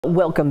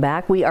Welcome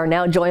back. We are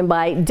now joined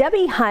by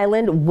Debbie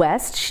Highland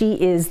West.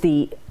 She is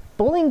the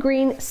Bowling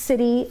Green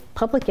City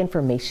Public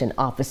Information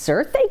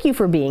Officer. Thank you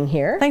for being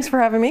here. Thanks for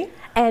having me.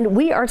 And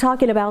we are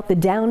talking about the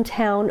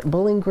downtown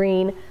Bowling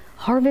Green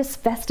Harvest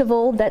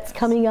Festival that's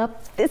coming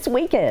up this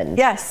weekend.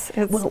 Yes.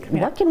 Well,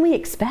 what can we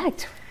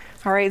expect?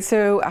 All right,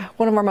 so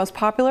one of our most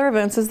popular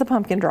events is the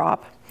pumpkin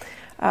drop.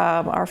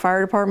 Our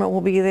fire department will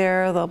be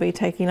there. They'll be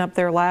taking up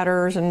their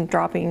ladders and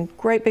dropping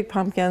great big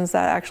pumpkins.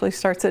 That actually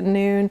starts at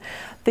noon.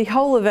 The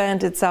whole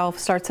event itself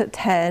starts at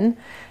 10.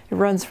 It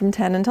runs from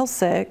 10 until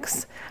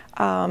 6.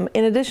 In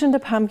addition to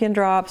pumpkin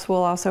drops,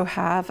 we'll also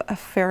have a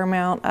fair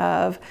amount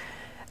of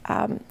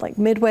like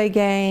midway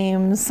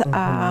games.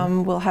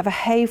 We'll have a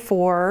hay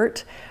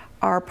fort.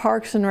 Our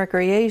Parks and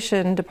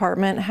Recreation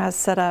Department has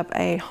set up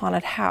a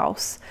haunted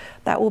house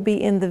that will be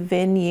in the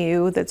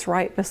venue that's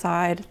right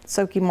beside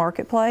Soki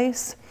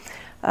Marketplace.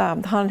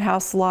 The haunted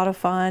house is a lot of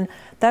fun.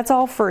 That's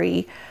all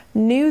free.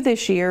 New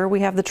this year,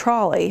 we have the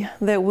trolley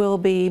that will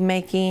be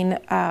making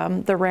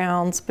the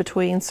rounds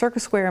between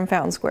Circus Square and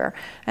Fountain Square.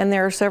 And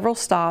there are several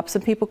stops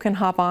and people can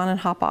hop on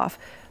and hop off.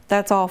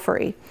 That's all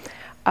free.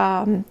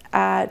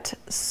 At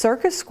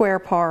Circus Square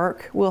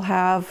Park, we'll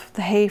have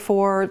the hay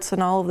forts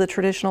and all of the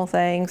traditional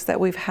things that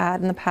we've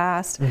had in the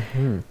past.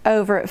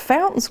 Over at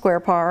Fountain Square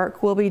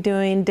Park, we'll be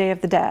doing Day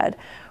of the Dead,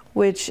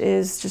 which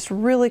is just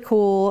really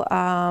cool.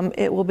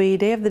 It will be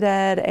Day of the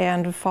Dead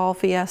and Fall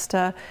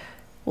Fiesta.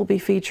 We'll be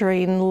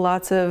featuring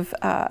lots of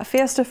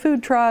Fiesta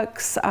food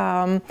trucks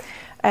and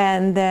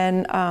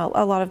then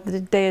a lot of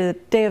the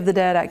Day of the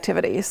Dead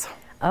activities.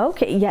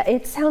 Okay, yeah,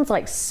 it sounds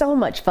like so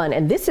much fun.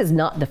 And this is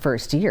not the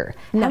first year.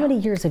 No. How many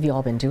years have you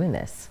all been doing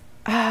this?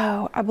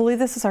 Oh, I believe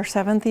this is our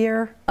 7th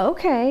year.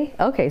 Okay,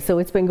 so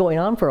it's been going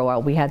on for a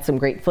while. We had some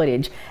great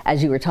footage.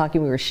 As you were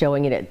talking, we were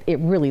showing it. It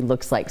really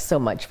looks like so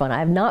much fun. I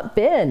have not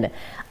been.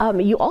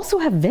 You also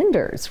have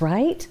vendors,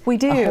 right? We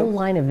do. A whole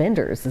line of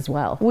vendors as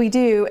well. We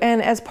do,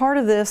 and as part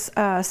of this,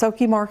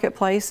 Soki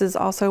Marketplace is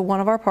also one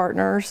of our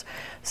partners.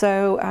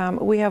 So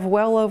we have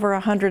well over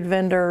 100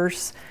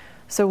 vendors.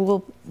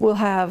 So we'll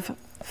have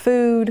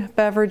food,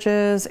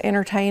 beverages,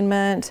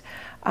 entertainment.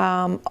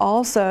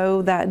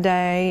 Also that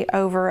day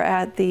over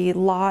at the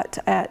lot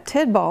at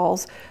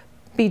Tidball's,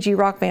 BG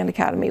Rock Band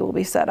Academy will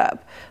be set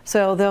up.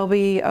 So they'll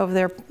be over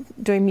there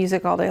doing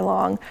music all day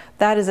long.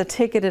 That is a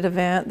ticketed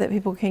event that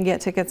people can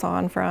get tickets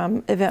on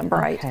from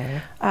Eventbrite.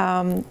 Okay.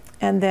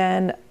 And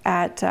then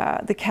at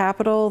the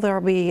Capitol, there'll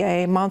be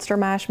a Monster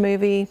Mash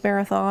movie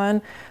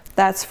marathon.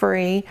 That's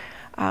free.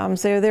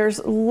 So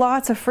there's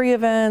lots of free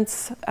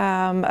events,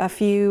 a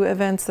few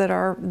events that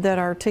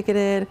are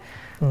ticketed.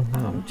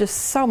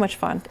 Just so much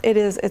fun.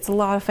 It's a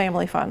lot of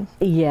family fun.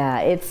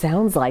 Yeah, it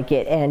sounds like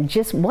it. And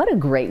just what a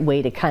great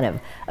way to kind of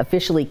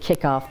officially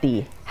kick off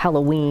the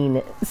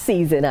Halloween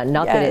season.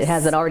 Not that it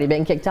hasn't already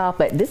been kicked off,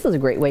 but this is a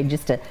great way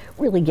just to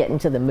really get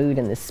into the mood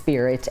and the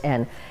spirit.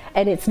 And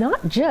it's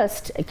not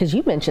just, because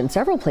you mentioned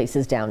several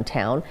places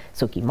downtown,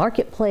 Soki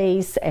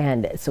Marketplace,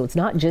 and so it's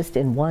not just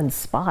in one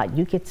spot.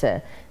 You get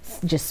to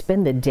just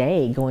spend the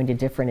day going to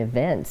different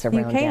events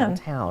around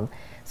downtown.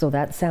 So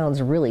that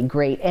sounds really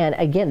great. And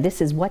again,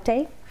 this is what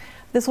day?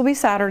 This will be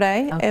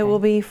Saturday. Okay. It will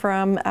be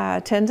from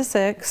 10 to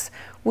 6.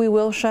 We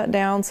will shut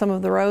down some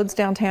of the roads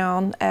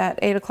downtown at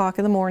 8 o'clock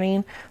in the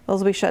morning. Those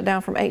will be shut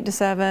down from 8 to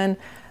 7.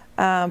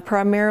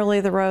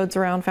 Primarily the roads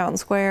around Fountain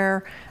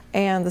Square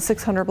and the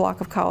 600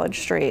 block of College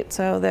Street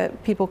so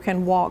that people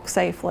can walk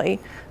safely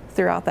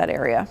throughout that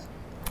area.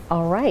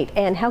 All right.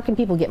 And how can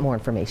people get more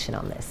information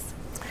on this?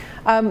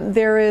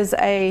 There is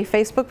a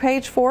Facebook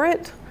page for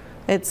it.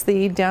 It's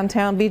the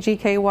Downtown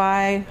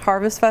BGKY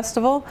Harvest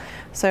Festival.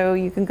 So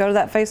you can go to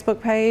that Facebook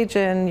page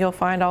and you'll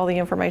find all the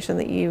information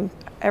that you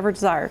ever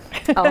desired.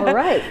 All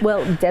right.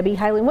 Well, Debbie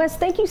Highland West,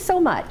 thank you so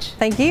much.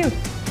 Thank you.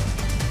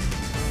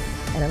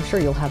 And I'm sure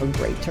you'll have a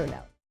great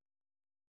turnout.